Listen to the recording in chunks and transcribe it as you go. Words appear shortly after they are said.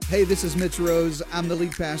Hey, this is Mitch Rose. I'm the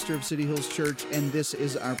lead pastor of City Hills Church, and this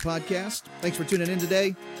is our podcast. Thanks for tuning in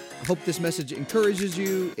today. I hope this message encourages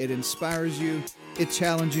you, it inspires you, it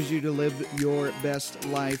challenges you to live your best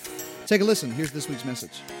life. Take a listen. Here's this week's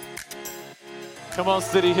message. Come on,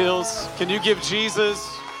 City Hills. Can you give Jesus?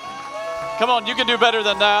 Come on, you can do better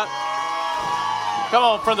than that. Come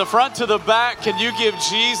on, from the front to the back, can you give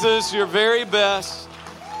Jesus your very best?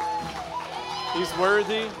 He's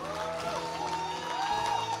worthy.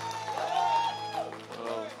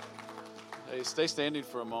 Hey, stay standing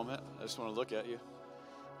for a moment. I just want to look at you.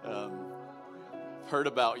 Heard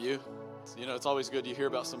about you. You know, it's always good you hear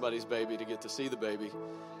about somebody's baby. To get to see the baby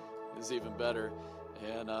is even better.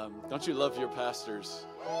 And don't you love your pastors?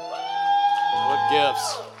 What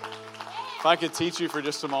gifts. If I could teach you for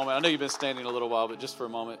just a moment. I know you've been standing a little while, but just for a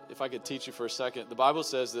moment, if I could teach you for a second. The Bible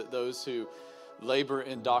says that those who labor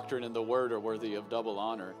in doctrine and the word are worthy of double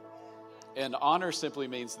honor. And honor simply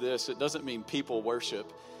means this. It doesn't mean people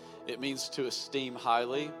worship. It means to esteem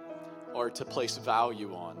highly or to place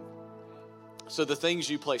value on. So the things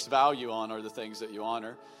you place value on are the things that you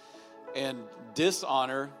honor. And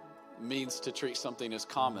dishonor means to treat something as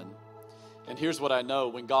common. And here's what I know.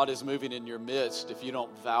 When God is moving in your midst, if you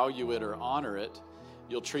don't value it or honor it,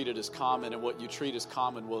 you'll treat it as common. And what you treat as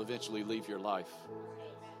common will eventually leave your life.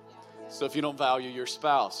 So if you don't value your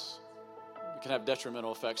spouse, it can have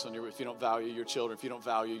detrimental effects on you. If you don't value your children, if you don't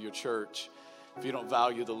value your church, if you don't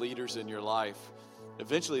value the leaders in your life,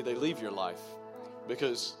 eventually they leave your life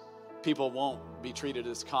because people won't be treated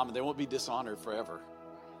as common. They won't be dishonored forever.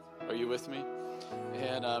 Are you with me?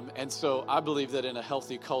 And so I believe that in a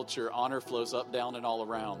healthy culture, honor flows up, down, and all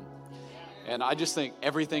around. And I just think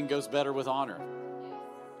everything goes better with honor.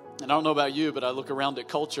 And I don't know about you, but I look around at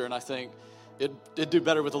culture and I think it'd do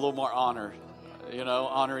better with a little more honor. You know,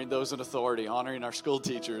 honoring those in authority, honoring our school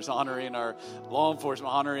teachers, honoring our law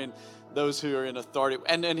enforcement, honoring those who are in authority.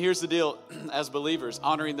 And here's the deal, as believers,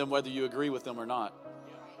 honoring them whether you agree with them or not.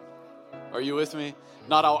 Are you with me?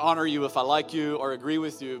 Not I'll honor you if I like you or agree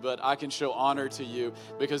with you, but I can show honor to you.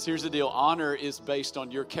 Because here's the deal, honor is based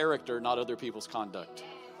on your character, not other people's conduct.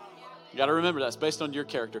 You got to remember that. It's based on your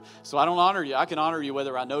character. So I don't honor you. I can honor you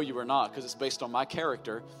whether I know you or not because it's based on my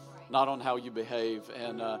character, not on how you behave.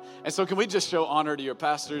 And so can we just show honor to your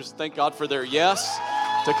pastors? Thank God for their yes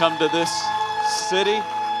to come to this city.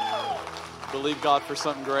 Believe God for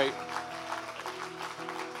something great.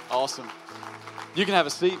 Awesome. You can have a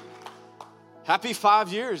seat. Happy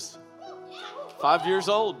 5 years. 5 years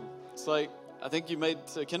old. It's like, I think you made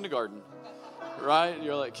kindergarten, right?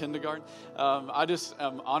 You're like kindergarten. I just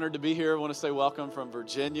am honored to be here. I want to say welcome from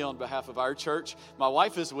Virginia on behalf of our church. My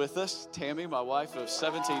wife is with us, Tammy, my wife of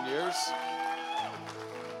 17 years.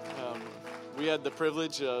 We had the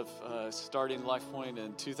privilege of starting LifePoint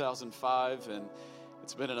in 2005, and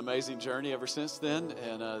it's been an amazing journey ever since then.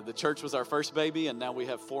 And the church was our first baby, and now we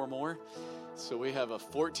have 4 more. So we have a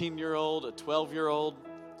 14-year-old, a 12-year-old,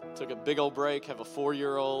 took a big old break, have a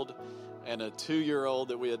 4-year-old, and a 2-year-old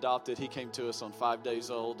that we adopted. He came to us on 5 days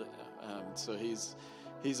old, so he's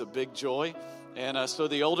a big joy. And so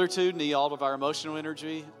the older 2 need all of our emotional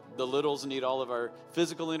energy. The littles need all of our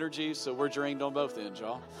physical energy, so we're drained on both ends,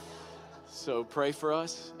 y'all. So pray for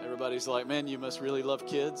us. Everybody's like, man, you must really love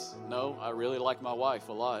kids. No, I really like my wife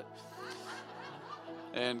a lot.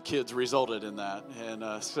 And kids resulted in that. And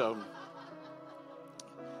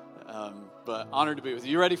but honored to be with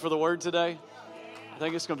you. You ready for the word today? I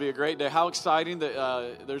think it's going to be a great day. How exciting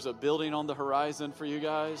that there's a building on the horizon for you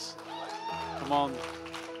guys. Come on.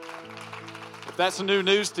 If that's new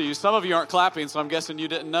news to you, some of you aren't clapping, so I'm guessing you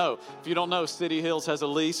didn't know. If you don't know, City Hills has a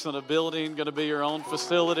lease on a building, going to be your own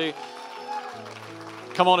facility.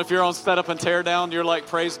 Come on, if you're on set up and tear down, you're like,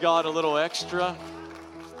 praise God, a little extra.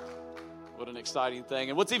 What an exciting thing.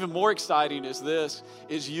 And what's even more exciting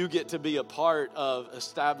is you get to be a part of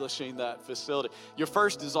establishing that facility. Your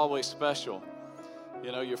first is always special.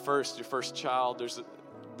 You know, your first child,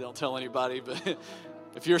 don't tell anybody, but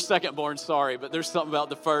if you're second born, sorry, but there's something about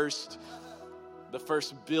the first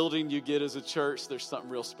building you get as a church. There's something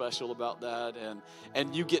real special about that,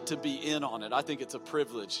 and you get to be in on it. I think it's a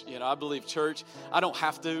privilege. You know, I believe church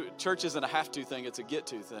isn't a have to thing, it's a get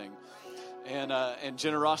to thing. And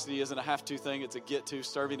generosity isn't a have to thing, it's a get to.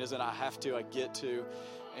 Serving isn't a have to, I get to.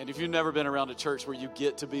 And if you've never been around a church where you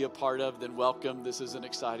get to be a part of, then welcome. This is an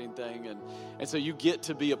exciting thing. And so you get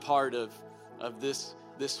to be a part of this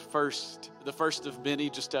the first of many.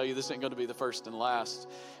 Just tell you, this ain't going to be the first and last.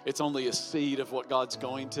 It's only a seed of what God's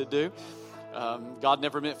going to do. God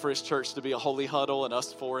never meant for his church to be a holy huddle and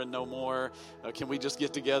us four and no more. Can we just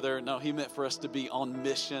get together? No, he meant for us to be on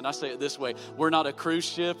mission. I say it this way. We're not a cruise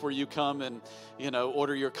ship where you come and,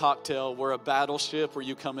 order your cocktail. We're a battleship where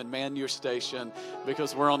you come and man your station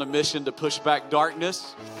because we're on a mission to push back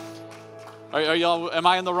darkness. Are y'all, am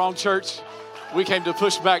I in the wrong church? We came to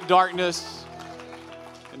push back darkness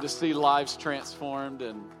and to see lives transformed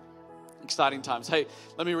and exciting times. Hey,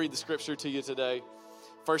 let me read the scripture to you today.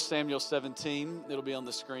 1 Samuel 17, it'll be on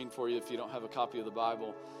the screen for you if you don't have a copy of the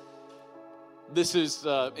Bible. This is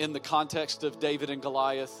in the context of David and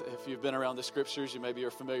Goliath. If you've been around the scriptures, you maybe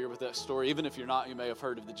are familiar with that story. Even if you're not, you may have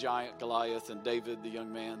heard of the giant Goliath and David, the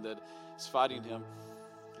young man that is fighting him.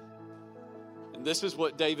 And this is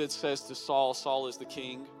what David says to Saul. Saul is the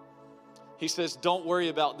king. He says, "Don't worry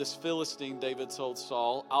about this Philistine," David told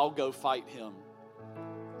Saul. "I'll go fight him."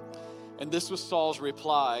 And this was Saul's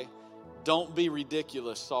reply. "Don't be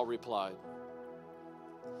ridiculous," Saul replied.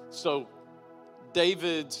 So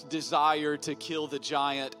David's desire to kill the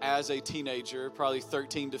giant as a teenager, probably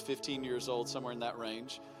 13 to 15 years old, somewhere in that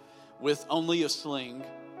range, with only a sling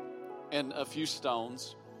and a few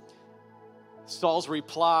stones. Saul's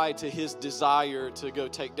reply to his desire to go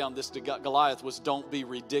take down this Goliath was, "Don't be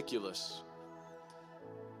ridiculous."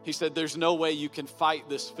 He said, "There's no way you can fight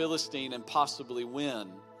this Philistine and possibly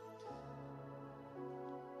win."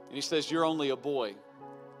 And he says, "You're only a boy."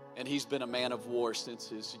 And he's been a man of war since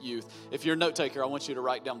his youth. If you're a note taker, I want you to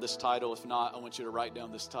write down this title. If not, I want you to write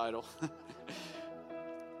down this title.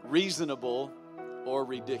 Reasonable or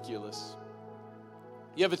ridiculous.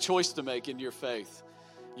 You have a choice to make in your faith.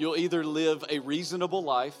 You'll either live a reasonable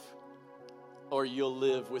life or you'll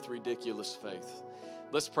live with ridiculous faith.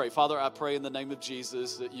 Let's pray. Father, I pray in the name of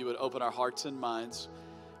Jesus that you would open our hearts and minds.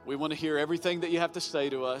 We want to hear everything that you have to say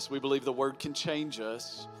to us. We believe the word can change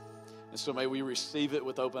us. And so may we receive it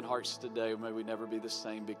with open hearts today. May we never be the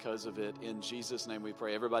same because of it. In Jesus' name we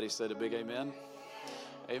pray. Everybody said a big amen.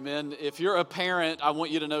 Amen. If you're a parent, I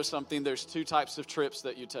want you to know something. There's two types of trips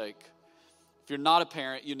that you take. If you're not a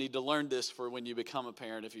parent, you need to learn this for when you become a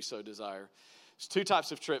parent, if you so desire. There's two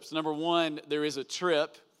types of trips. Number one, there is a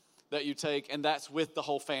trip that you take, and that's with the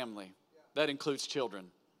whole family. That includes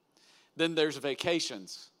children. Then there's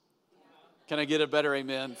vacations. Can I get a better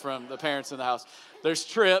amen from the parents in the house? There's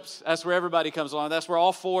trips. That's where everybody comes along. That's where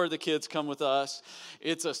all four of the kids come with us.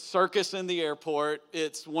 It's a circus in the airport.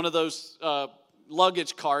 It's one of those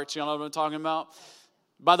luggage carts. You know what I'm talking about?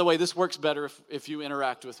 By the way, this works better if you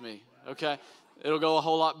interact with me, okay? It'll go a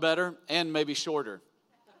whole lot better and maybe shorter.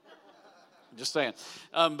 Just saying.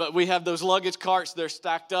 But we have those luggage carts. They're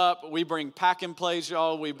stacked up. We bring pack and plays,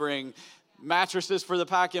 y'all. We bring mattresses for the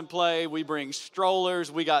pack and play. We bring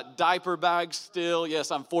strollers. We got diaper bags still. Yes,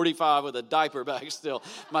 I'm 45 with a diaper bag still.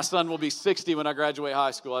 My son will be 60 when I graduate high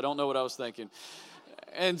school. I don't know what I was thinking.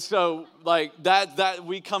 And so like that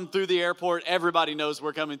we come through the airport. Everybody knows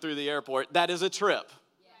we're coming through the airport. That is a trip.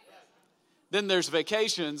 Then there's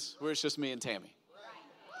vacations where it's just me and Tammy.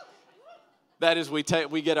 That is we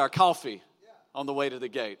get our coffee on the way to the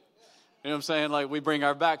gate. You know what I'm saying? Like we bring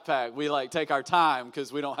our backpack. We like take our time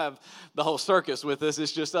because we don't have the whole circus with us.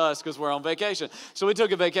 It's just us because we're on vacation. So we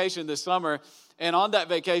took a vacation this summer. And on that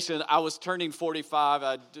vacation, I was turning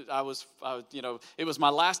 45. It was my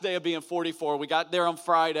last day of being 44. We got there on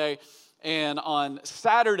Friday. And on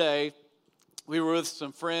Saturday, we were with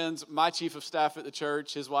some friends, my chief of staff at the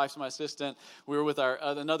church, his wife's my assistant. We were with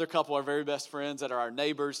another couple, our very best friends that are our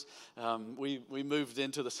neighbors. We moved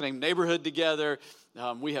into the same neighborhood together.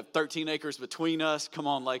 We have 13 acres between us. Come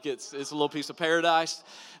on, like it's a little piece of paradise.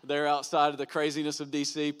 They're outside of the craziness of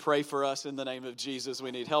D.C. Pray for us in the name of Jesus.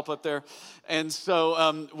 We need help up there. And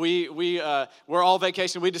so we're all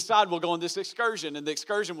vacation. We decided we'll go on this excursion. And the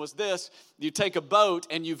excursion was this. You take a boat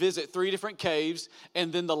and you visit 3 different caves.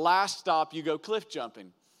 And then the last stop, you go cliff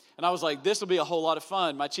jumping. And I was like, this will be a whole lot of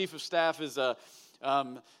fun. My chief of staff is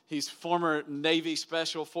he's former Navy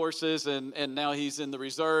Special Forces, and now he's in the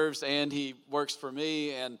reserves, and he works for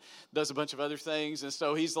me and does a bunch of other things. And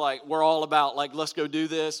so he's like, we're all about, like, let's go do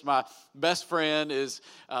this. My best friend is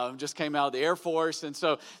just came out of the Air Force. And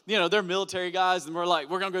so, they're military guys, and we're like,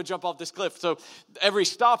 we're going to go jump off this cliff. So every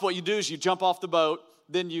stop, what you do is you jump off the boat,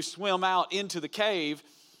 then you swim out into the cave,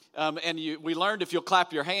 and we learned if you'll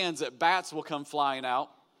clap your hands that bats will come flying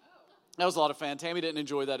out. That was a lot of fun. Tammy didn't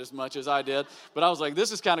enjoy that as much as I did, but I was like,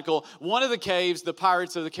 this is kind of cool. One of the caves, the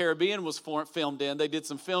Pirates of the Caribbean was filmed in. They did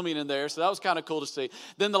some filming in there, so that was kind of cool to see.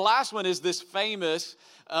 Then the last one is this famous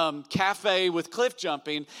cafe with cliff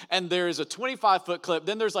jumping, and there's a 25-foot cliff.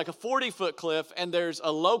 Then there's like a 40-foot cliff, and there's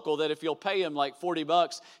a local that if you'll pay him like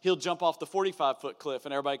 $40, he'll jump off the 45-foot cliff,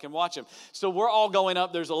 and everybody can watch him. So we're all going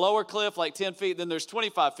up. There's a lower cliff, like 10 feet, then there's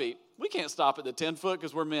 25 feet. We can't stop at the 10-foot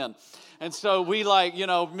because we're men. And so we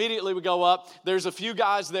immediately we go up. There's a few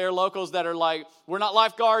guys there, locals, that are like, we're not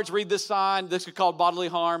lifeguards, read this sign. This is called bodily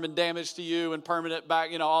harm and damage to you and permanent back,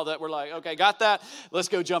 all that. We're like, okay, got that? Let's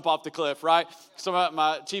go jump off the cliff, right? So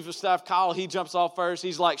my chief of staff, Kyle, he jumps off first.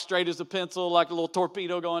 He's like straight as a pencil, like a little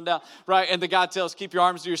torpedo going down, right? And the guy tells, keep your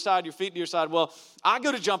arms to your side, your feet to your side. Well, I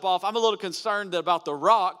go to jump off. I'm a little concerned about the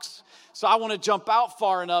rocks. So I want to jump out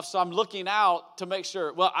far enough, so I'm looking out to make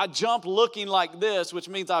sure. Well, I jump looking like this, which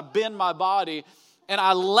means I bend my body, and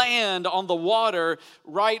I land on the water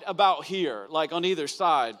right about here, like on either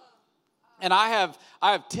side. And I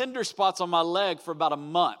have tender spots on my leg for about a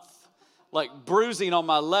month, like bruising on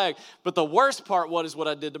my leg. But the worst part is what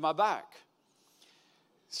I did to my back.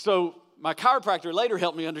 So my chiropractor later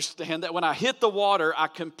helped me understand that when I hit the water, I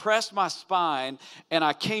compressed my spine and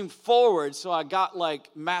I came forward, so I got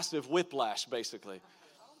like massive whiplash, basically.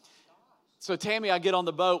 So Tammy, I get on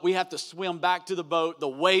the boat. We have to swim back to the boat. The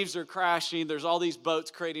waves are crashing. There's all these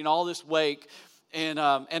boats creating all this wake. And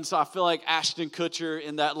so I feel like Ashton Kutcher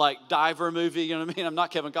in that like diver movie, you know what I mean? I'm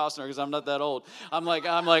not Kevin Costner because I'm not that old. I'm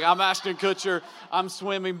Ashton Kutcher. I'm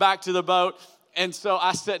swimming back to the boat. And so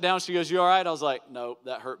I sat down. She goes, you all right? I was like, no,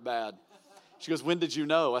 that hurt bad. She goes, when did you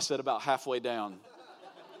know? I said, about halfway down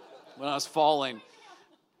when I was falling.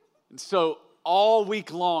 And so all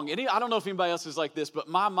week long, and I don't know if anybody else is like this, but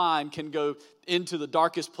my mind can go into the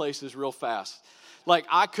darkest places real fast. Like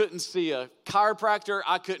I couldn't see a chiropractor.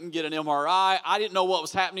 I couldn't get an MRI. I didn't know what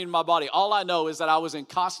was happening in my body. All I know is that I was in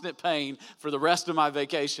constant pain for the rest of my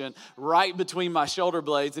vacation, right between my shoulder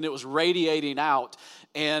blades, and it was radiating out.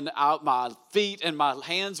 And my feet and my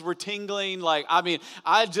hands were tingling. Like, I mean,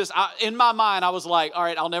 in my mind, I was like, all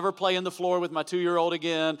right, I'll never play in the floor with my 2-year-old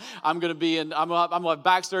again. I'm going to have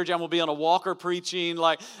back surgery. I'm going to be on a walker preaching.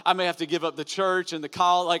 Like, I may have to give up the church and the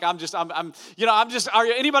call. Like, are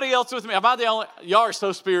anybody else with me? Am I the only? Y'all are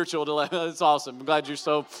so spiritual. It's awesome. I'm glad you're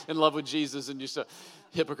so in love with Jesus and you're so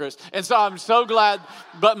hypocrites. And so I'm so glad.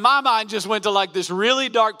 But my mind just went to like this really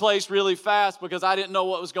dark place really fast because I didn't know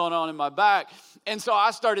what was going on in my back. And so I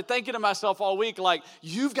started thinking to myself all week, like,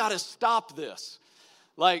 you've got to stop this.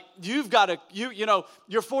 Like, you've got to,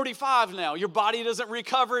 you're 45 now. Your body doesn't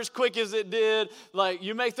recover as quick as it did. Like,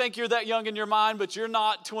 you may think you're that young in your mind, but you're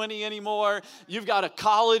not 20 anymore. You've got a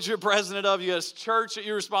college you're president of. You got a church that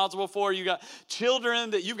you're responsible for. You got children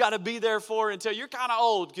that you've got to be there for until you're kind of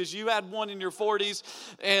old because you had one in your 40s.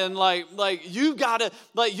 And you got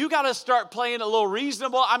to start playing a little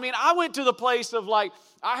reasonable. I mean, I went to the place of like,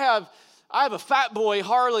 I have a fat boy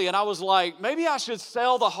Harley, and I was like, maybe I should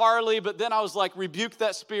sell the Harley, but then I was like, rebuke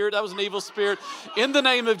that spirit. That was an evil spirit. In the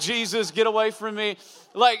name of Jesus, get away from me.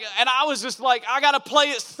 And I was just like, I got to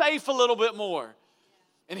play it safe a little bit more.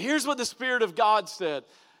 And here's what the Spirit of God said.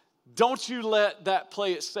 Don't you let that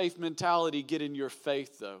play it safe mentality get in your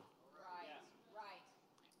faith, though.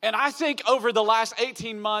 And I think over the last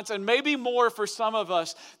 18 months, and maybe more for some of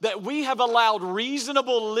us, that we have allowed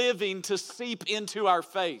reasonable living to seep into our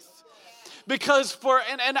faith. Because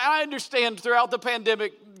and I understand throughout the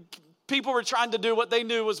pandemic, people were trying to do what they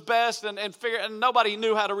knew was best and nobody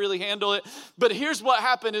knew how to really handle it. But here's what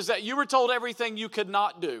happened is that you were told everything you could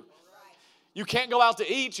not do. You can't go out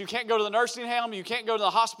to eat. You can't go to the nursing home. You can't go to the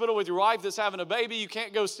hospital with your wife that's having a baby. You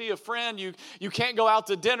can't go see a friend. You can't go out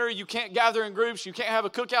to dinner. You can't gather in groups. You can't have a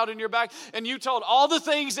cookout in your back. And you told all the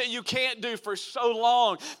things that you can't do for so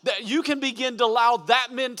long that you can begin to allow that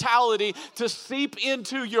mentality to seep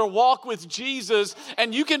into your walk with Jesus.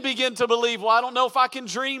 And you can begin to believe, well, I don't know if I can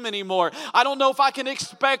dream anymore. I don't know if I can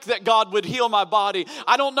expect that God would heal my body.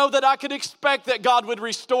 I don't know that I could expect that God would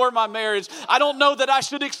restore my marriage. I don't know that I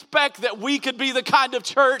should expect that we could be the kind of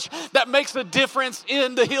church that makes a difference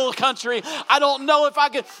in the hill country. I don't know if I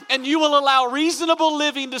could. And you will allow reasonable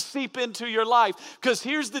living to seep into your life. Because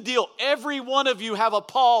here's the deal. Every one of you have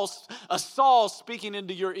a Saul speaking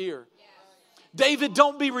into your ear. David,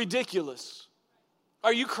 don't be ridiculous.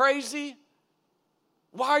 Are you crazy?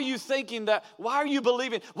 Why are you thinking that? Why are you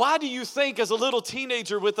believing? Why do you think as a little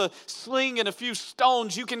teenager with a sling and a few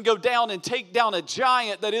stones you can go down and take down a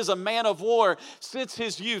giant that is a man of war since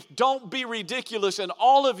his youth? Don't be ridiculous. And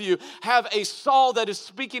all of you have a Saul that is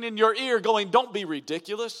speaking in your ear going, don't be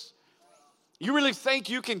ridiculous. You really think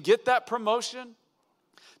you can get that promotion?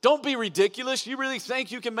 Don't be ridiculous. You really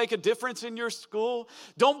think you can make a difference in your school?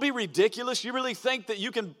 Don't be ridiculous. You really think that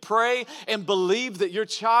you can pray and believe that your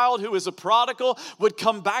child who is a prodigal would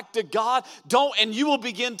come back to God? Don't, and you will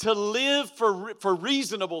begin to live for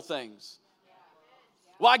reasonable things.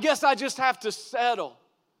 Well, I guess I just have to settle.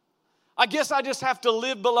 I guess I just have to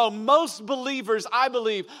live below. Most believers, I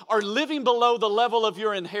believe, are living below the level of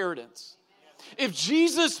your inheritance. If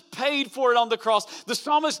Jesus paid for it on the cross, the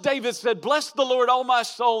psalmist David said, bless the Lord, O my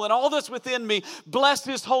soul, and all that's within me. Bless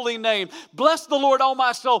his holy name. Bless the Lord, O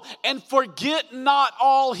my soul, and forget not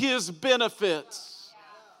all his benefits.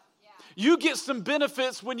 You get some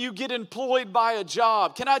benefits when you get employed by a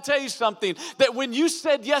job. Can I tell you something? That when you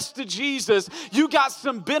said yes to Jesus, you got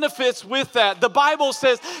some benefits with that. The Bible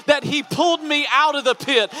says that he pulled me out of the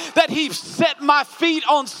pit, that he set my feet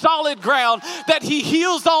on solid ground, that he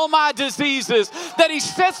heals all my diseases, that he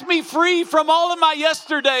sets me free from all of my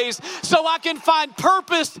yesterdays so I can find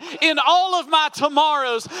purpose in all of my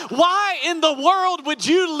tomorrows. Why in the world would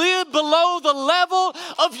you live below the level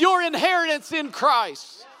of your inheritance in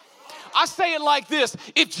Christ? I say it like this.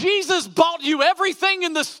 If Jesus bought you everything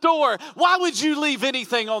in the store, why would you leave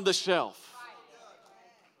anything on the shelf?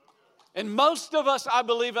 And most of us, I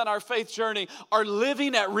believe, in our faith journey are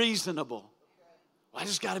living at reasonable. I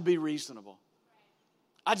just got to be reasonable.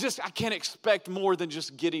 I can't expect more than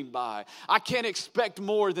just getting by. I can't expect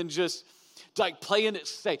more than just like playing it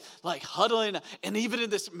safe, like huddling. And even in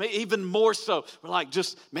this, even more so, we're like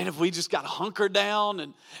just, man, if we just got to hunker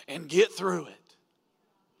down and get through it.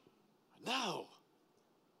 No.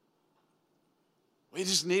 We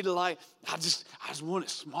just need to I just want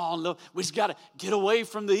it small enough. We just got to get away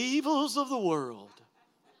from the evils of the world.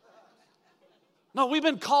 No, we've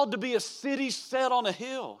been called to be a city set on a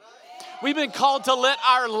hill. We've been called to let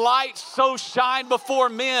our light so shine before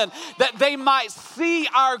men that they might see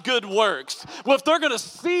our good works. Well, if they're going to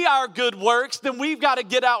see our good works, then we've got to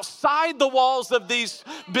get outside the walls of these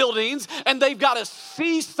buildings and they've got to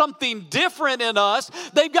see something different in us.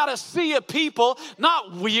 They've got to see a people,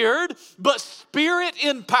 not weird, but spirit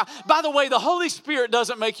in power. By the way, the Holy Spirit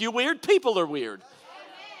doesn't make you weird. People are weird.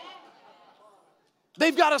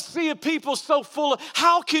 They've got to see a people so full of,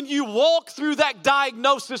 how can you walk through that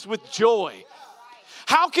diagnosis with joy?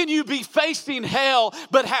 How can you be facing hell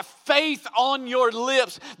but have faith on your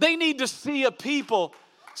lips? They need to see a people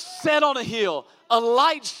set on a hill, a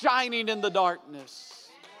light shining in the darkness.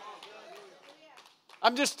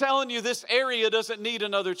 I'm just telling you, this area doesn't need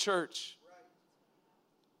another church.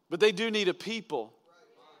 But they do need a people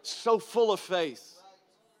so full of faith,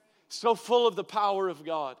 so full of the power of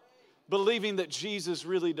God, believing that Jesus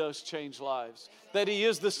really does change lives, that he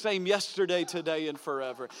is the same yesterday, today, and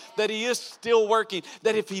forever, that he is still working,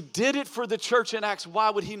 that if he did it for the church in Acts, why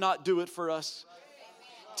would he not do it for us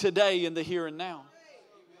today in the here and now?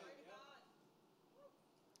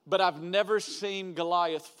 But I've never seen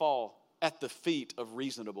Goliath fall at the feet of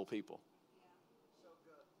reasonable people.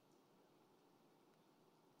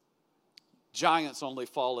 Giants only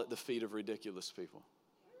fall at the feet of ridiculous people.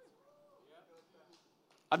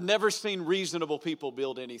 I've never seen reasonable people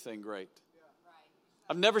build anything great.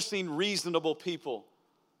 I've never seen reasonable people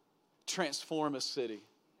transform a city.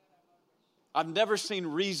 I've never seen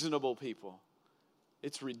reasonable people.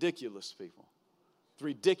 It's ridiculous people. It's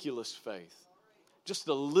ridiculous faith. Just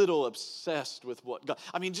a little obsessed with what God.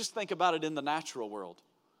 I mean, just think about it in the natural world.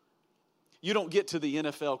 You don't get to the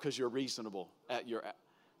NFL because you're reasonable at your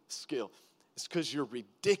skill. It's because you're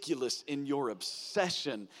ridiculous in your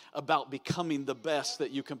obsession about becoming the best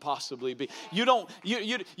that you can possibly be. You don't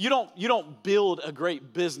build a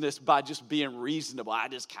great business by just being reasonable. I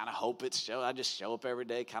just kind of hope I just show up every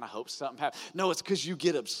day, kind of hope something happens. No, it's because you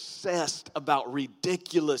get obsessed about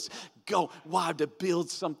ridiculous. Why to build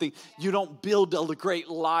something? You don't build a great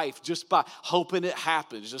life just by hoping it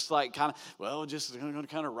happens. Just like just going to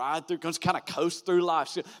kind of ride through, just kind of coast through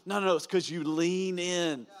life. No, it's because you lean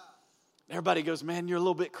in. Everybody goes, man, you're a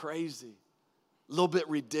little bit crazy, a little bit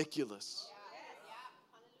ridiculous.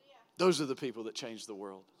 Those are the people that change the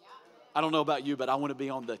world. I don't know about you, but I want to be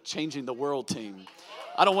on the changing the world team.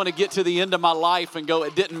 I don't want to get to the end of my life and go,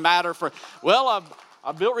 it didn't matter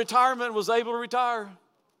I built retirement and was able to retire.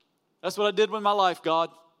 That's what I did with my life,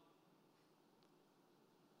 God.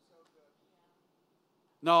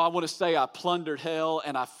 No, I want to say I plundered hell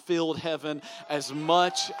and I filled heaven as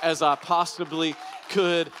much as I possibly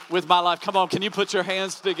could with my life. Come on, can you put your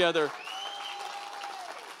hands together?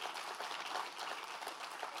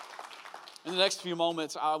 In the next few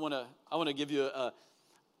moments, I want to give you a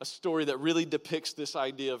story that really depicts this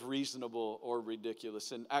idea of reasonable or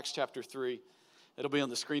ridiculous. In Acts chapter 3, It'll be on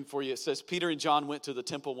the screen for you. It says, Peter and John went to the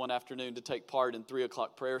temple one afternoon to take part in 3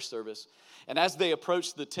 o'clock prayer service. And as they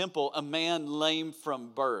approached the temple, a man lame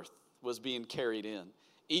from birth was being carried in.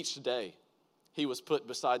 Each day he was put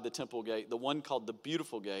beside the temple gate, the one called the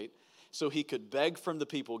Beautiful Gate, so he could beg from the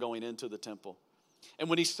people going into the temple. And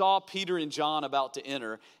when he saw Peter and John about to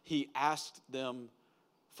enter, he asked them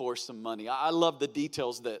for some money. I love the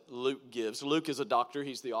details that Luke gives. Luke is a doctor.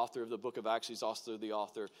 He's the author of the book of Acts. He's also the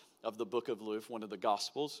author of the book of Luke, one of the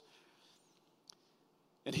Gospels.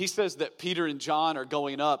 And he says that Peter and John are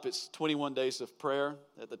going up. It's 21 days of prayer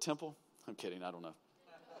at the temple. I'm kidding. I don't know.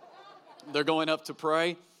 They're going up to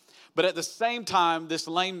pray. But at the same time, this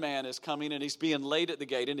lame man is coming and he's being laid at the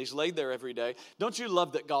gate, and he's laid there every day. Don't you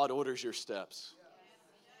love that God orders your steps?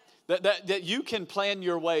 That you can plan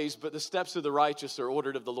your ways, but the steps of the righteous are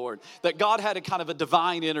ordered of the Lord. That God had a kind of a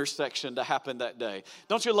divine intersection to happen that day.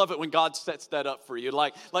 Don't you love it when God sets that up for you?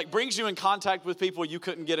 Like brings you in contact with people you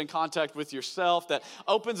couldn't get in contact with yourself. That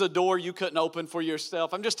opens a door you couldn't open for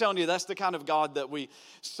yourself. I'm just telling you, that's the kind of God that we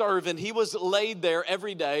serve. And he was laid there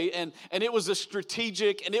every day. And it was a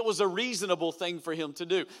strategic and it was a reasonable thing for him to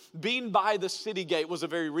do. Being by the city gate was a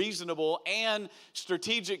very reasonable and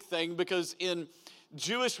strategic thing, because in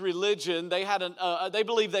Jewish religion, they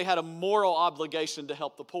believed they had a moral obligation to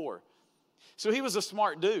help the poor. So he was a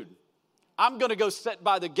smart dude. I'm going to go sit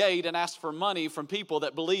by the gate and ask for money from people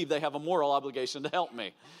that believe they have a moral obligation to help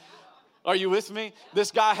me. Are you with me?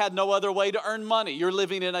 This guy had no other way to earn money. You're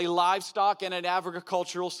living in a livestock and an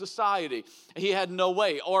agricultural society. He had no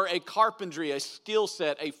way. Or a carpentry, a skill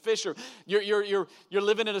set, a fisher. You're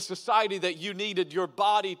living in a society that you needed your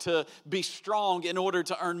body to be strong in order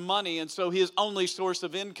to earn money. And so his only source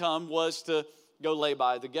of income was to go lay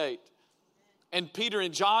by the gate. And Peter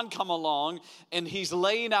and John come along, and he's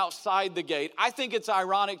laying outside the gate. I think it's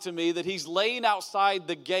ironic to me that he's laying outside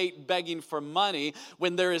the gate begging for money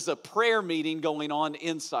when there is a prayer meeting going on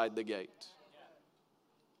inside the gate.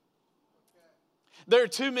 There are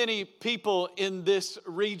too many people in this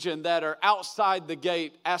region that are outside the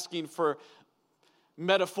gate asking for,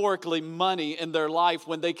 metaphorically, money in their life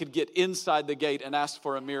when they could get inside the gate and ask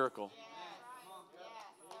for a miracle.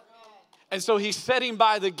 And so he's sitting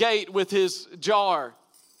by the gate with his jar.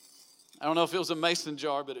 I don't know if it was a mason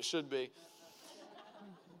jar, but it should be.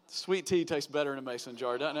 Sweet tea tastes better in a mason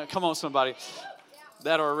jar, doesn't it? Come on, somebody.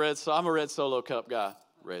 That or a red. I'm a red Solo cup guy.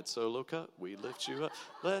 Red Solo cup, we lift you up.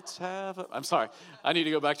 Let's have a. I'm sorry. I need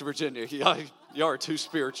to go back to Virginia. Y'all are too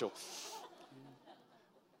spiritual.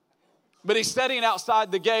 But he's sitting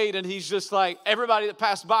outside the gate, and he's just like, everybody that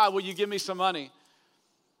passed by, will you give me some money?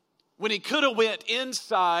 When he could have went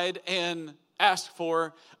inside and asked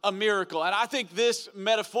for a miracle. And I think this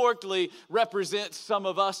metaphorically represents some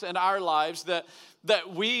of us in our lives, that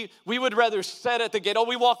we would rather sit at the gate.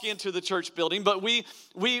 We walk into the church building, but we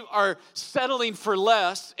are settling for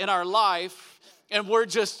less in our life, and we're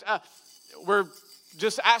just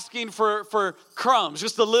asking for crumbs,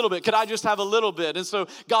 just a little bit. Could I just have a little bit? And so,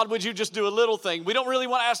 God, would you just do a little thing? We don't really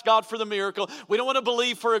want to ask God for the miracle. We don't want to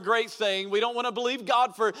believe for a great thing. We don't want to believe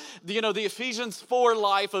God for, the Ephesians 4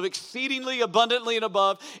 life of exceedingly abundantly and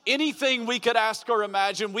above anything we could ask or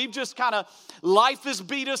imagine. We've just life has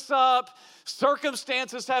beat us up.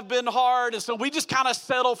 Circumstances have been hard, and so we just kind of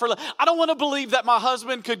settle for. I don't want to believe that my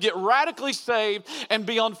husband could get radically saved and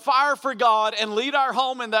be on fire for God and lead our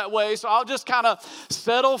home in that way. So I'll just kind of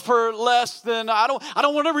settle for less than. I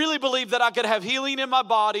don't want to really believe that I could have healing in my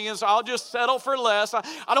body, and so I'll just settle for less.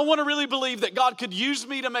 I don't want to really believe that God could use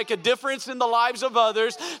me to make a difference in the lives of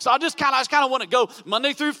others. So I just kind of want to go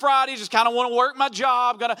Monday through Friday. Just kind of want to work my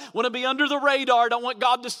job. Want to be under the radar. Don't want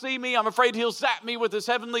God to see me. I'm afraid He'll zap me with His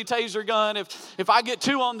heavenly taser gun if I get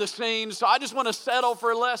too on the scene. So I just want to settle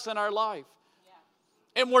for less in our life.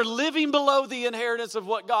 Yeah. And we're living below the inheritance of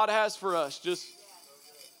what God has for us. Just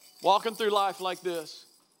walking through life like this.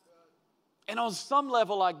 And on some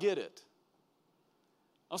level, I get it.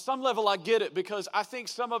 On some level, I get it, because I think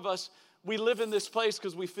some of us, we live in this place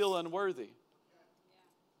because we feel unworthy. Yeah.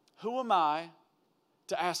 Who am I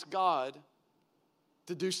to ask God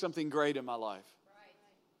to do something great in my life?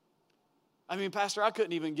 I mean, Pastor, I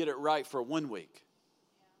couldn't even get it right for 1 week,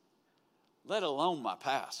 let alone my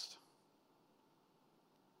past.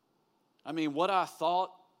 I mean, what I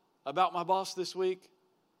thought about my boss this week,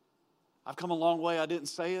 I've come a long way. I didn't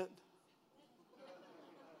say it.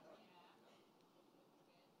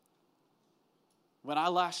 When I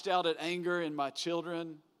lashed out at anger in my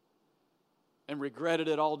children and regretted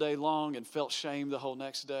it all day long and felt shame the whole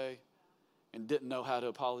next day and didn't know how to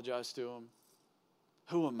apologize to them,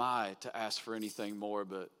 who am I to ask for anything more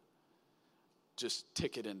but just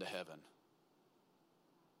ticket into heaven?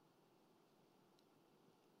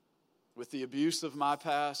 with the abuse of my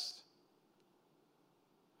past,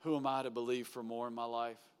 who am I to believe for more in my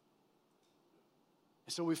life?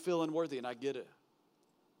 And so we feel unworthy, and I get it.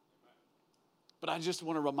 But I just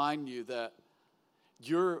want to remind you that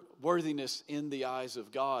your worthiness in the eyes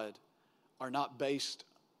of God are not based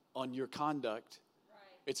on your conduct.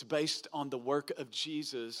 It's based on the work of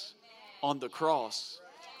Jesus on the cross.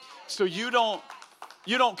 So you don't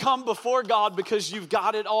come before God because you've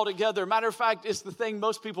got it all together. Matter of fact, it's the thing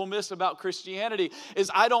most people miss about Christianity is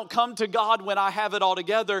I don't come to God when I have it all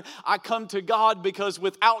together. I come to God because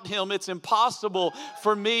without Him, it's impossible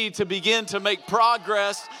for me to begin to make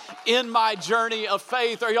progress in my journey of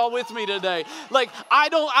faith. Are y'all with me today? Like, I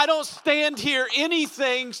don't stand here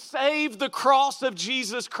anything save the cross of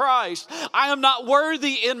Jesus Christ. I am not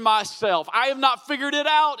worthy in myself. I have not figured it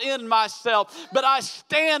out in myself, but I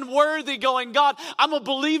stand worthy going, God, I'm going to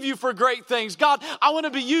believe you for great things. God, I want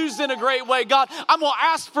to be used in a great way. God, I'm going to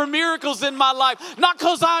ask for miracles in my life, not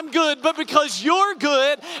because I'm good, but because you're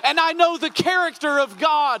good, and I know the character of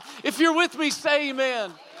God. If you're with me, say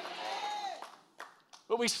amen.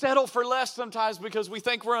 But we settle for less sometimes because we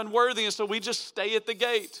think we're unworthy, and so we just stay at the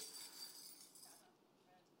gate.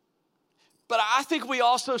 But I think we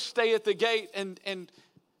also stay at the gate and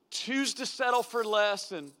choose to settle for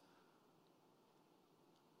less and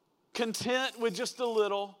content with just a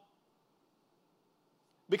little,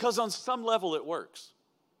 because on some level it works.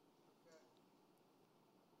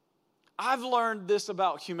 I've learned this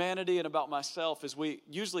about humanity and about myself is we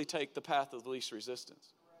usually take the path of least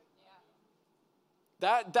resistance.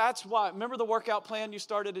 That's why, remember the workout plan you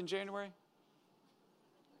started in January?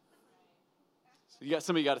 So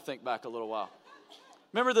some of you got to think back a little while.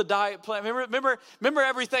 Remember the diet plan? Remember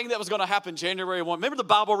everything that was going to happen January 1? Remember the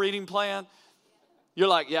Bible reading plan? You're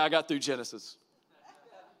like, yeah, I got through Genesis.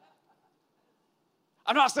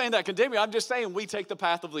 I'm not saying that condemn you. I'm just saying we take the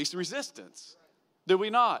path of least resistance. Do we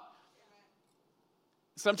not?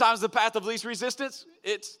 Sometimes the path of least resistance,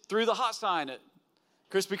 it's through the hot sign at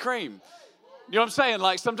Krispy Kreme. You know what I'm saying?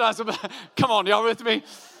 Like sometimes, come on, y'all with me?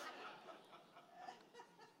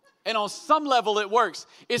 And on some level it works.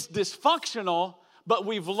 It's dysfunctional, but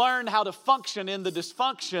we've learned how to function in the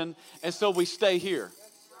dysfunction, and so we stay here.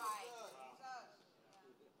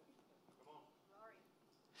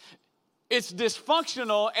 It's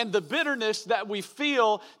dysfunctional, and the bitterness that we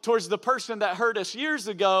feel towards the person that hurt us years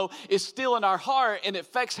ago is still in our heart, and it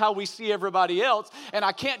affects how we see everybody else. And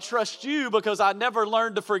I can't trust you because I never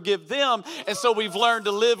learned to forgive them, and so we've learned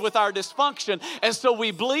to live with our dysfunction, and so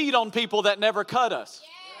we bleed on people that never cut us.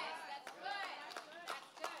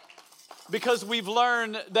 Because we've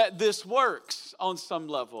learned that this works on some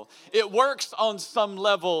level. It works on some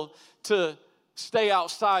level to stay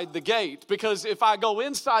outside the gate, because if I go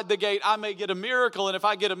inside the gate, I may get a miracle, and if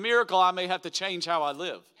I get a miracle, I may have to change how I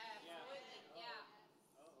live.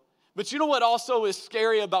 But you know what also is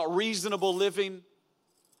scary about reasonable living?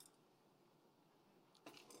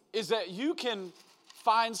 Is that you can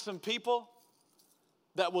find some people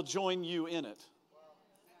that will join you in it.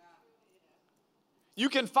 You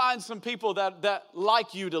can find some people that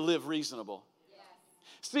like you to live reasonable.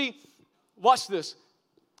 See, watch this.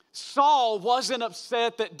 Saul wasn't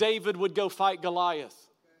upset that David would go fight Goliath.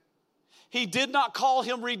 He did not call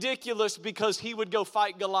him ridiculous because he would go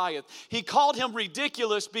fight Goliath. He called him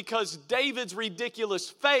ridiculous because David's ridiculous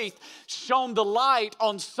faith shone the light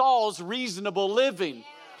on Saul's reasonable living.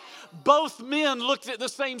 Both men looked at the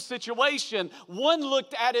same situation. One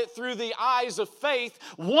looked at it through the eyes of faith.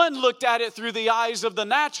 One looked at it through the eyes of the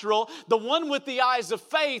natural. The one with the eyes of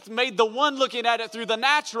faith made the one looking at it through the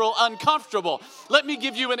natural uncomfortable. Let me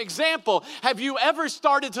give you an example. Have you ever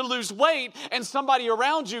started to lose weight and somebody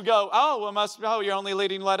around you go, you're only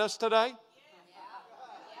eating lettuce today?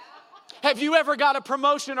 Have you ever got a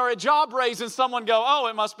promotion or a job raise and someone go,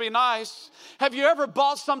 it must be nice? Have you ever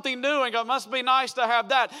bought something new and go, it must be nice to have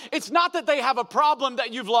that? It's not that they have a problem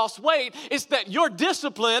that you've lost weight. It's that your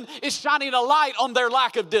discipline is shining a light on their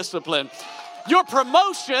lack of discipline. Your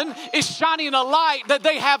promotion is shining a light that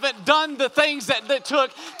they haven't done the things that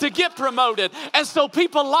took to get promoted. And so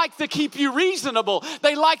people like to keep you reasonable.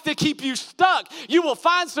 They like to keep you stuck. You will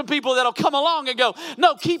find some people that'll come along and go,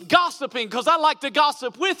 no, keep gossiping because I like to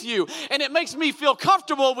gossip with you. And it makes me feel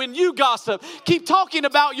comfortable when you gossip. Keep talking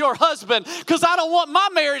about your husband because I don't want my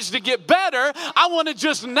marriage to get better. I want to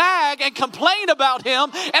just nag and complain about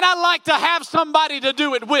him, and I like to have somebody to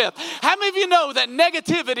do it with. How many of you know that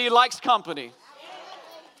negativity likes company?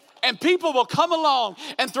 And people will come along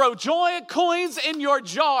and throw joy coins in your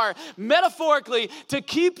jar, metaphorically, to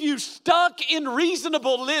keep you stuck in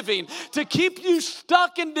reasonable living, to keep you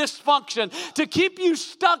stuck in dysfunction, to keep you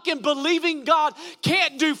stuck in believing God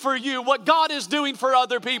can't do for you what God is doing for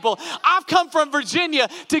other people. I've come from Virginia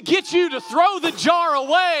to get you to throw the jar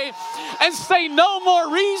away and say, no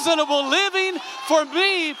more reasonable living for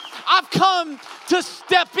me. I've come to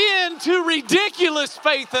step into ridiculous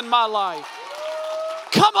faith in my life.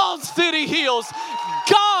 Come on, City Hills.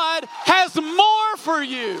 God has more for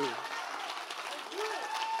you.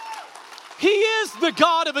 He is the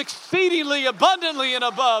God of exceedingly abundantly and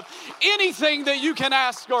above anything that you can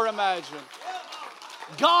ask or imagine.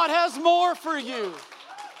 God has more for you.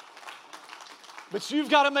 But you've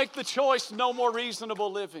got to make the choice, no more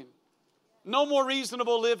reasonable living. No more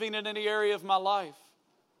reasonable living in any area of my life.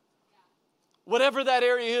 Whatever that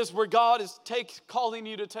area is where God is calling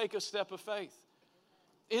you to take a step of faith.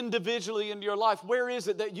 Individually in your life, where is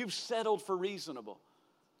it that you've settled for reasonable?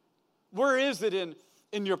 Where is it in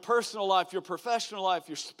your personal life, your professional life,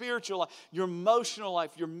 your spiritual life, your emotional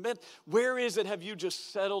life, where is it have you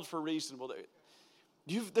just settled for reasonable?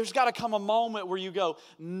 There's got to come a moment where you go,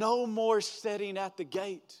 no more sitting at the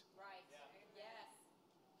gate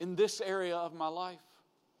in this area of my life.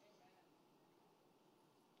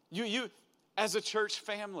 You as a church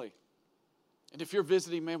family, and if you're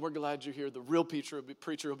visiting, man, we're glad you're here. The real preacher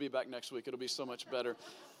will be back next week. It'll be so much better.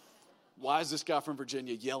 Why is this guy from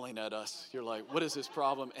Virginia yelling at us? You're like, what is his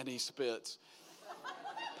problem? And he spits.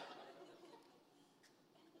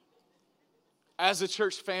 As a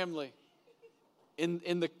church family, in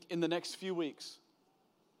the next few weeks,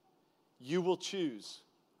 you will choose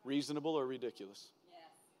reasonable or ridiculous.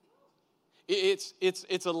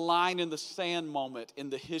 It's a line in the sand moment in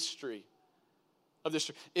the history of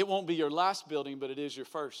this. It won't be your last building, but it is your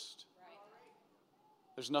first.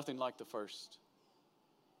 There's nothing like the first.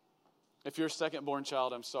 If you're a second-born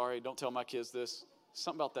child, I'm sorry, don't tell my kids this.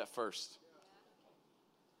 Something about that first.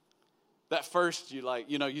 That first, you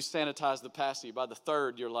sanitize the passy. By the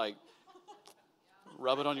third, you're like,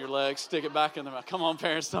 rub it on your legs, stick it back in the mouth. Come on,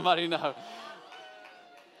 parents, somebody know.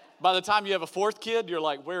 By the time you have a fourth kid, you're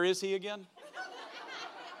like, where is he again?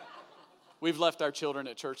 We've left our children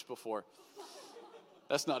at church before.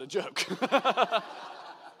 That's not a joke.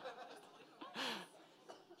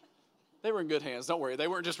 They were in good hands. Don't worry. They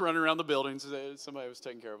weren't just running around the buildings. Somebody was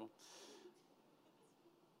taking care of them.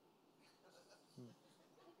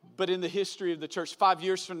 But in the history of the church, 5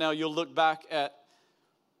 years from now, you'll look back at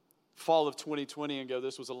fall of 2020 and go,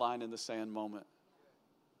 this was a line in the sand moment.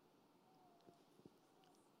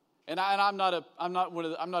 And I'm not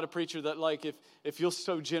a preacher that, like, if you'll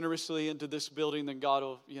sow generously into this building, then God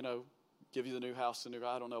will, give you the new house.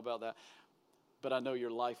 I don't know about that. But I know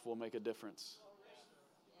your life will make a difference.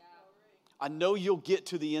 I know you'll get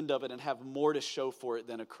to the end of it and have more to show for it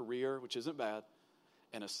than a career, which isn't bad,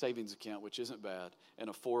 and a savings account, which isn't bad, and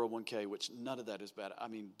a 401k, which none of that is bad. I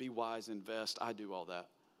mean, be wise, invest. I do all that.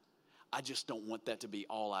 I just don't want that to be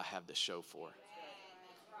all I have to show for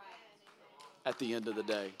at the end of the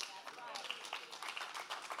day.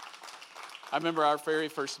 I remember our very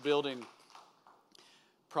first building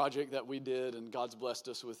project that we did, and God's blessed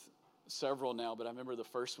us with several now, but I remember the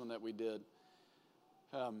first one that we did.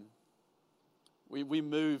 We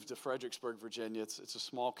moved to Fredericksburg, Virginia. It's a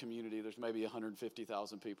small community. There's maybe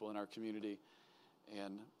 150,000 people in our community,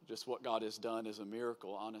 and just what God has done is a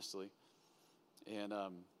miracle, honestly. And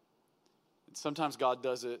sometimes God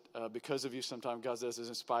does it because of you. Sometimes God does it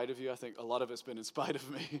in spite of you. I think a lot of it's been in spite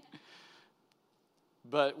of me.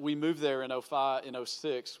 But we moved there in 2005, in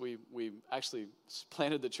 2006. We actually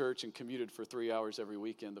planted the church and commuted for 3 hours every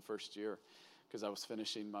weekend the first year because I was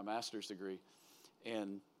finishing my master's degree.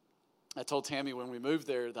 And I told Tammy when we moved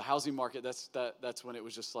there, the housing market, that's when it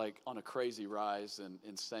was just like on a crazy rise and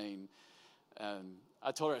insane. And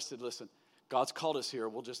I told her, I said, listen, God's called us here.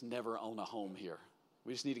 We'll just never own a home here.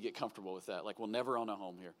 We just need to get comfortable with that. Like, we'll never own a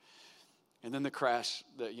home here. And then the crash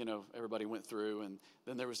that, everybody went through, and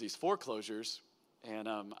then there was these foreclosures. And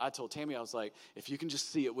I told Tammy, I was like, if you can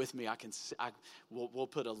just see it with me, we'll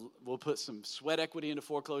put some sweat equity into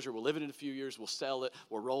foreclosure. We'll live it in a few years. We'll sell it.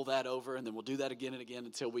 We'll roll that over, and then we'll do that again and again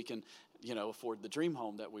until we can, afford the dream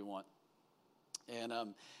home that we want. And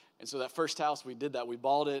so that first house, we did that. We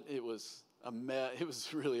bought it. It was a mess. It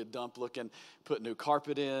was really a dump looking. Put new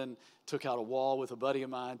carpet in. Took out a wall with a buddy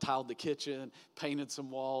of mine. Tiled the kitchen. Painted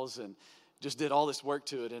some walls, and just did all this work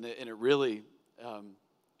to it. And it really,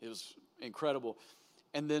 it was incredible.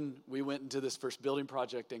 And then we went into this first building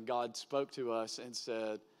project, and God spoke to us and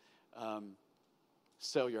said,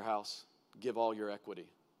 sell your house, give all your equity.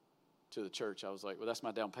 to the church. I was like, well, that's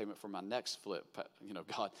my down payment for my next flip,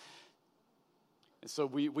 God. And so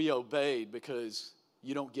we obeyed because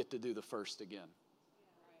you don't get to do the first again.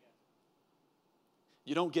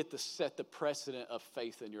 You don't get to set the precedent of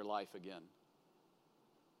faith in your life again.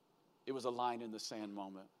 It was a line in the sand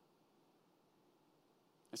moment.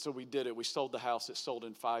 And so we did it. We sold the house. It sold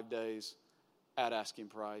in 5 days at asking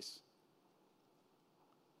price.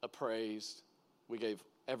 Appraised. We gave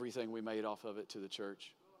everything we made off of it to the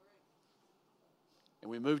church. And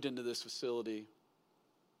we moved into this facility.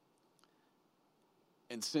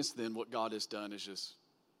 And since then, what God has done is just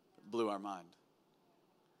blew our mind.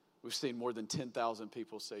 We've seen more than 10,000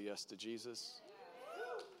 people say yes to Jesus.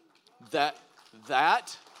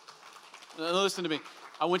 Listen to me.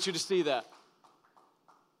 I want you to see that.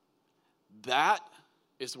 That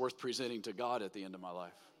is worth presenting to God at the end of my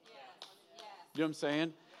life. You know what I'm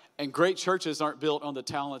saying? And great churches aren't built on the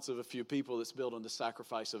talents of a few people. It's built on the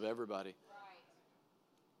sacrifice of everybody.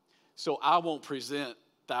 So I won't present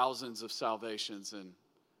thousands of salvations and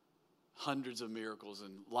hundreds of miracles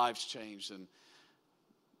and lives changed and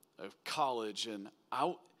a college. And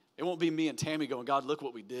it won't be me and Tammy going, God, look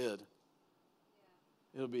what we did.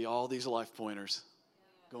 It'll be all these life pointers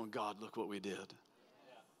going, God, look what we did.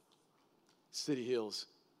 City Hills,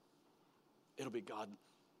 it'll be God.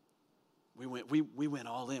 We went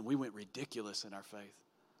all in. We went ridiculous in our faith.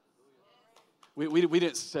 We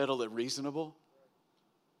didn't settle at reasonable.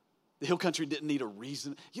 The Hill Country didn't need a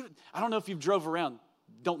reason. I don't know if you've drove around.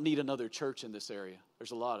 Don't need another church in this area.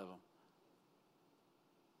 There's a lot of them.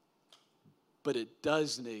 But it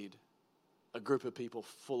does need a group of people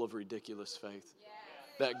full of ridiculous faith.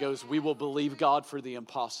 That goes, we will believe God for the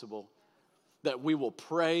impossible. That we will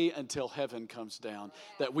pray until heaven comes down.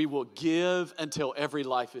 That we will give until every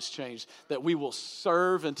life is changed. That we will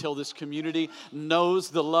serve until this community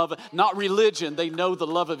knows the love, not religion, they know the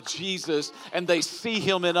love of Jesus and they see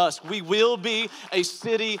Him in us. We will be a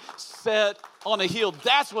city set on a hill.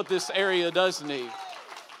 That's what this area does need.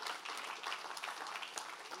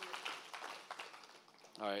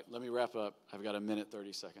 All right, let me wrap up. I've got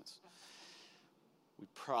 1:30 seconds. We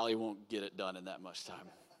probably won't get it done in that much time.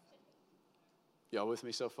 Y'all with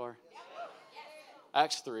me so far?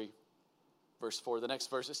 Acts 3, verse 4. The next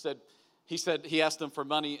verse, he asked them for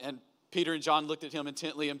money, and Peter and John looked at him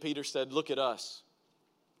intently, and Peter said, look at us.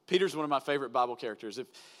 Peter's one of my favorite Bible characters. If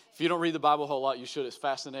you don't read the Bible a whole lot, you should. It's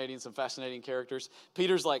fascinating, some fascinating characters.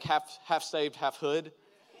 Peter's like half saved, half hood.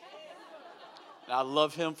 And I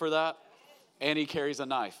love him for that. And he carries a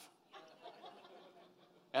knife.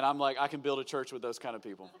 And I'm like, I can build a church with those kind of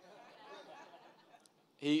people.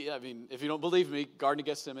 If you don't believe me, Garden of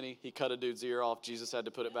Gethsemane, he cut a dude's ear off. Jesus had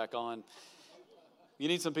to put it back on. You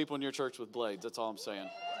need some people in your church with blades. That's all I'm saying.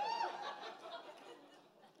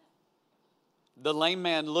 The lame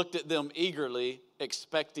man looked at them eagerly,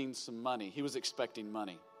 expecting some money. He was expecting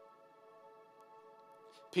money.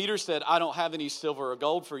 Peter said, I don't have any silver or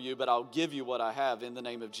gold for you, but I'll give you what I have in the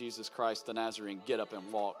name of Jesus Christ the Nazarene. Get up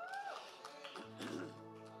and walk.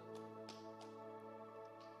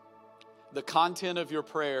 The content of your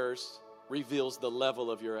prayers reveals the level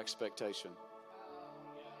of your expectation.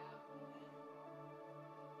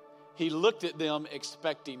 He looked at them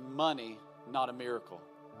expecting money, not a miracle.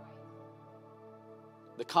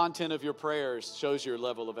 The content of your prayers shows your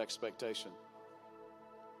level of expectation.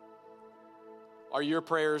 Are your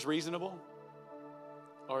prayers reasonable?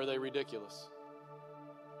 Or are they ridiculous?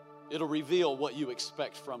 It'll reveal what you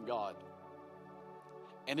expect from God.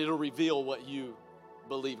 And it'll reveal what you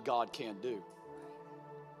believe God can do.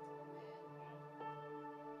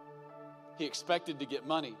 He expected to get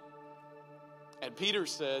money. And Peter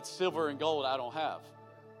said, silver and gold I don't have.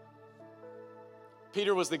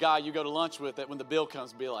 Peter was the guy you go to lunch with that when the bill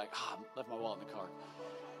comes, be like, I left my wallet in the car.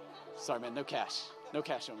 Sorry, man, no cash. No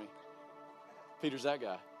cash on me. Peter's that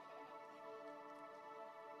guy.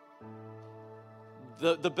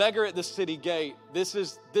 The beggar at the city gate, this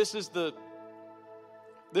is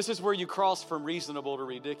where you cross from reasonable to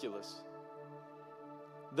ridiculous.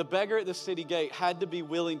 The beggar at the city gate had to be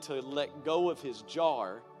willing to let go of his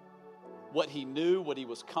jar, what he knew, what he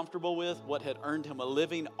was comfortable with, what had earned him a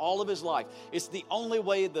living all of his life. It's the only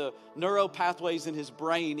way the neural pathways in his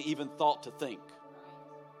brain even thought to think.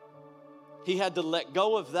 He had to let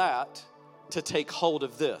go of that to take hold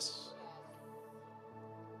of this.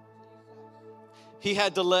 He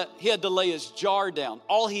had to lay his jar down.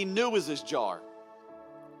 All he knew was his jar.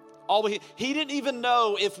 He didn't even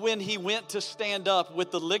know if when he went to stand up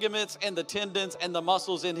with the ligaments and the tendons and the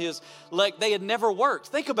muscles in his leg, they had never worked.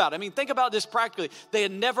 Think about it. Think about this practically. They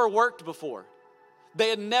had never worked before. They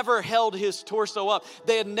had never held his torso up.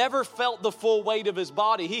 They had never felt the full weight of his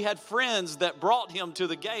body. He had friends that brought him to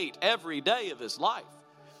the gate every day of his life.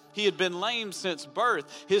 He had been lame since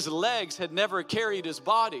birth. His legs had never carried his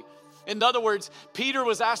body. In other words, Peter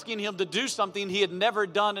was asking him to do something he had never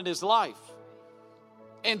done in his life.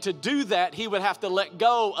 And to do that, he would have to let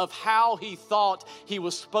go of how he thought he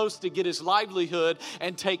was supposed to get his livelihood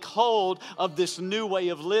and take hold of this new way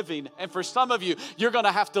of living. And for some of you, you're going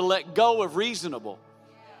to have to let go of reasonable.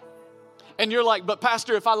 And you're like, but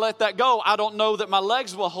Pastor, if I let that go, I don't know that my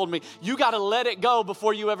legs will hold me. You got to let it go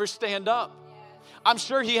before you ever stand up. I'm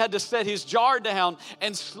sure he had to set his jar down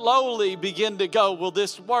and slowly begin to go, will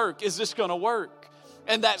this work? Is this going to work?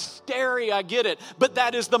 And that's scary, I get it. But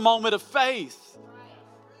that is the moment of faith.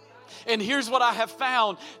 And here's what I have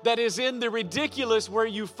found, that is in the ridiculous where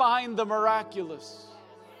you find the miraculous.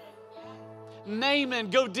 Naaman,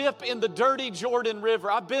 go dip in the dirty Jordan River.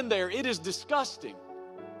 I've been there. It is disgusting.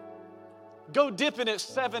 Go dip in it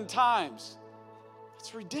 7 times.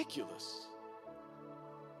 It's ridiculous.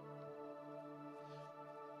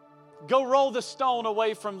 Go roll the stone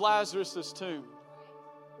away from Lazarus' tomb.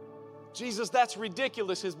 Jesus, that's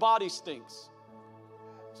ridiculous. His body stinks.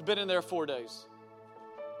 He's been in there 4 days.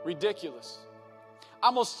 Ridiculous.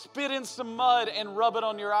 I'm going to spit in some mud and rub it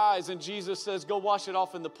on your eyes. And Jesus says, go wash it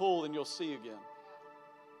off in the pool and you'll see again.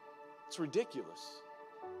 It's ridiculous.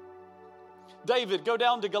 David, go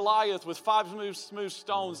down to Goliath with 5 smooth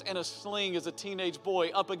stones and a sling as a teenage boy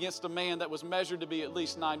up against a man that was measured to be at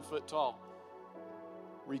least 9 foot tall.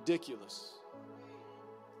 Ridiculous.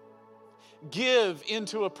 Give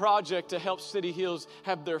into a project to help City Hills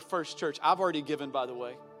have their first church. I've already given, by the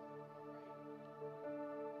way.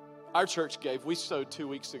 Our church gave. We sowed 2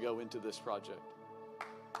 weeks ago into this project.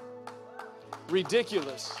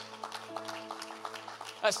 Ridiculous.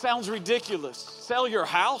 That sounds ridiculous. Sell your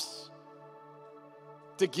house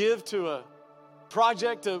to give to a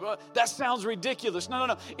project. That sounds ridiculous.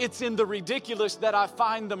 No. It's in the ridiculous that I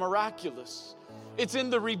find the miraculous. It's in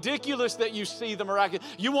the ridiculous that you see the miraculous.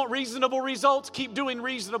 You want reasonable results? Keep doing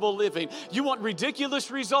reasonable living. You want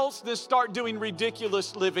ridiculous results? Then start doing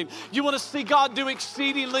ridiculous living. You want to see God do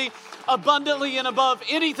exceedingly, abundantly, and above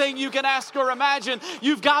anything you can ask or imagine?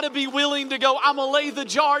 You've got to be willing to go, I'm going to lay the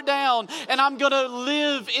jar down and I'm going to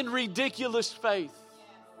live in ridiculous faith.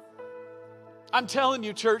 I'm telling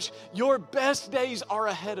you, church, your best days are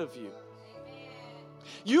ahead of you.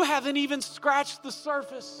 You haven't even scratched the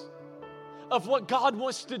surface of what God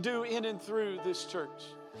wants to do in and through this church.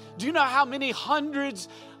 Do you know how many hundreds,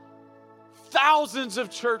 thousands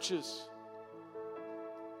of churches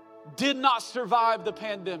did not survive the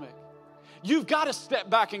pandemic? You've got to step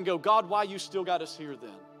back and go, God, why you still got us here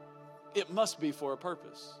then? It must be for a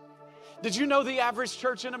purpose. Did you know the average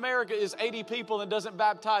church in America is 80 people and doesn't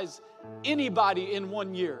baptize anybody in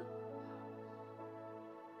 1 year?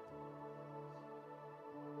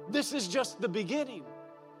 This is just the beginning.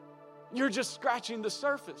 You're just scratching the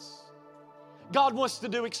surface. God wants to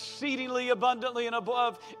do exceedingly abundantly and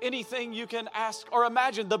above anything you can ask or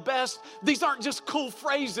imagine. The best, these aren't just cool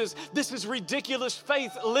phrases. This is ridiculous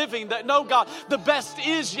faith living that, no, God, the best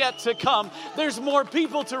is yet to come. There's more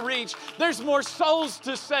people to reach. There's more souls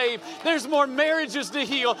to save. There's more marriages to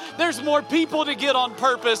heal. There's more people to get on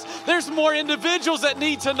purpose. There's more individuals that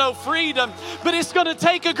need to know freedom. But it's going to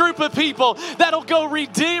take a group of people that'll go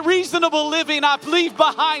reasonable living I leave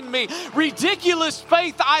behind me. Ridiculous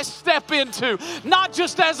faith I step into. Not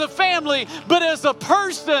just as a family, but as a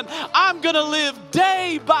person. I'm going to live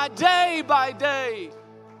day by day by day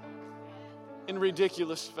in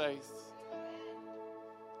ridiculous faith.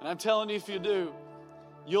 And I'm telling you, if you do,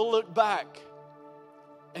 you'll look back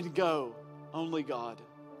and go, only God.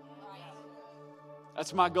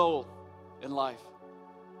 That's my goal in life.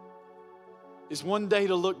 Is one day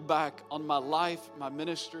to look back on my life, my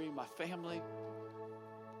ministry, my family,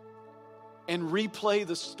 and replay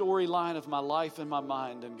the storyline of my life in my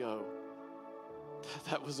mind and go,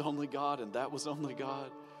 that was only God and that was only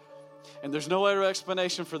God. And there's no other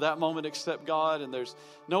explanation for that moment except God. And there's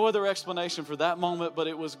no other explanation for that moment but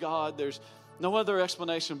it was God. There's no other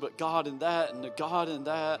explanation but God in that and God in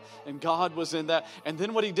that and God was in that. And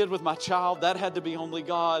then what he did with my child, that had to be only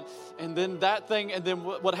God. And then that thing, and then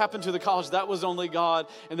what happened to the college, that was only God.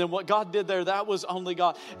 And then what God did there, that was only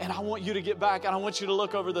God. And I want you to get back and I want you to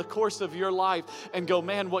look over the course of your life and go,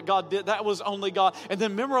 man, what God did, that was only God. And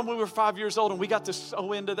then remember when we were 5 years old and we got to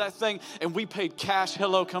sow into that thing and we paid cash.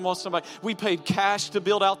 Hello, come on somebody. We paid cash to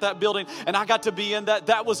build out that building and I got to be in that.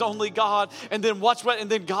 That was only God. And then watch what, and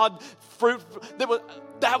then God fruit.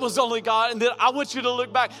 That was only God. And then I want you to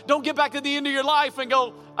look back. Don't get back to the end of your life and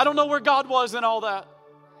go, I don't know where God was in all that.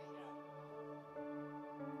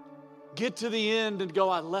 get to the end and go,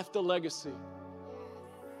 I left a legacy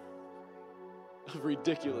of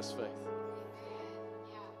ridiculous faith.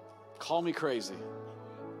 Call me crazy.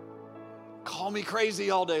 Call me crazy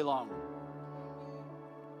all day long.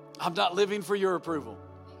 I'm not living for your approval.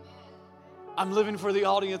 I'm living for the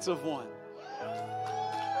audience of one.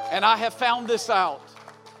 And I have found this out,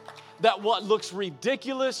 that what looks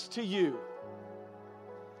ridiculous to you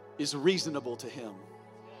is reasonable to Him.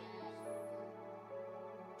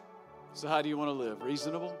 So how do you want to live?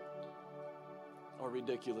 Reasonable or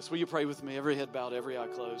ridiculous? Will you pray with me? Every head bowed, every eye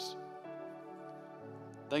closed.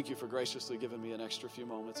 Thank you for graciously giving me an extra few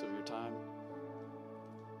moments of your time.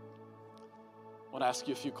 I want to ask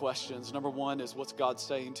you a few questions. Number one is, what's God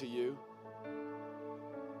saying to you?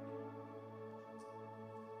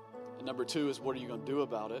 And number two is, what are you going to do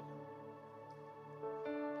about it?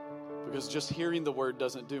 Because just hearing the word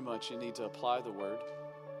doesn't do much. You need to apply the word.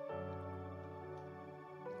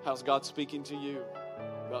 How's God speaking to you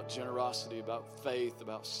about generosity, about faith,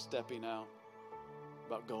 about stepping out,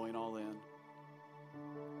 about going all in?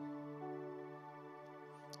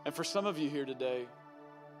 And for some of you here today,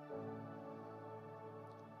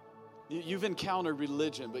 you've encountered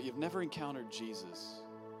religion, but you've never encountered Jesus.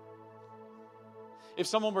 If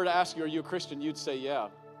someone were to ask you, are you a Christian? You'd say, yeah.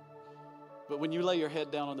 But when you lay your head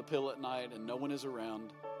down on the pillow at night and no one is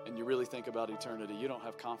around and you really think about eternity, you don't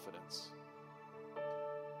have confidence.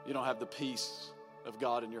 You don't have the peace of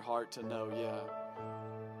God in your heart to know, yeah.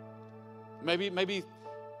 Maybe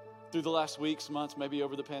through the last weeks, months, maybe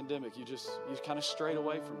over the pandemic, you kind of strayed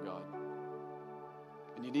away from God.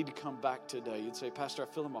 And you need to come back today. You'd say, Pastor, I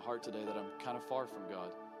feel in my heart today that I'm kind of far from God.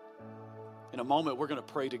 In a moment, we're going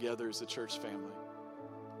to pray together as a church family.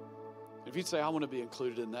 If you'd say, I want to be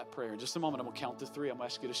included in that prayer, in just a moment, I'm going to count to 3. I'm going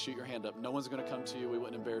to ask you to shoot your hand up. No one's going to come to you. We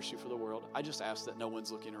wouldn't embarrass you for the world. I just ask that no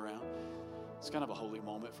one's looking around. It's kind of a holy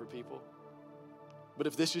moment for people. But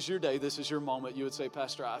if this is your day, this is your moment, you would say,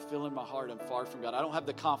 Pastor, I feel in my heart I'm far from God. I don't have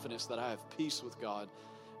the confidence that I have peace with God,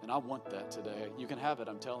 and I want that today. You can have it,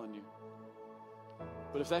 I'm telling you.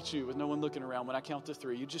 But if that's you, with no one looking around, when I count to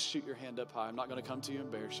 3, you just shoot your hand up high. I'm not going to come to you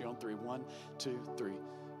and embarrass you. On 3, 1, 2, 3.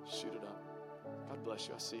 Shoot it up. God bless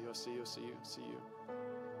you. I see you. I see you. I see you. I see you.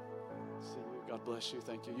 I see you. God bless you.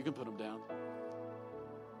 Thank you. You can put them down.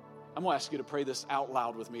 I'm going to ask you to pray this out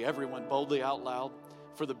loud with me. Everyone, boldly out loud,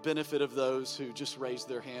 for the benefit of those who just raised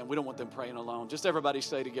their hand. We don't want them praying alone. Just everybody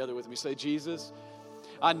say together with me. Say, Jesus,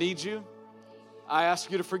 I need you. I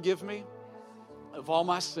ask you to forgive me of all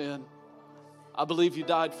my sin. I believe you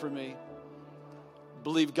died for me.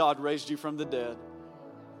 Believe God raised you from the dead.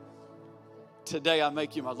 Today I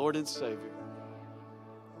make you my Lord and Savior.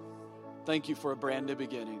 Thank you for a brand new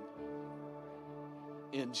beginning.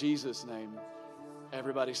 In Jesus' name.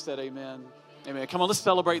 Everybody said amen. Amen. Come on, let's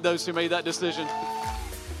celebrate those who made that decision.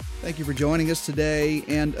 Thank you for joining us today,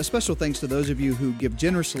 and a special thanks to those of you who give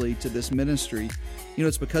generously to this ministry. You know,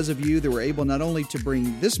 it's because of you that we're able not only to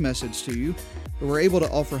bring this message to you, but we're able to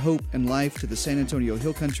offer hope and life to the San Antonio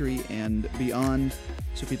Hill Country and beyond.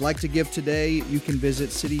 So if you'd like to give today, you can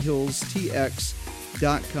visit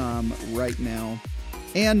cityhillstx.com right now.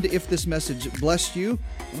 And if this message blessed you,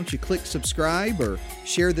 why don't you click subscribe or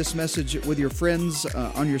share this message with your friends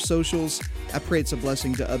on your socials. I pray it's a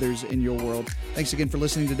blessing to others in your world. Thanks again for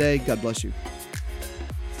listening today. God bless you.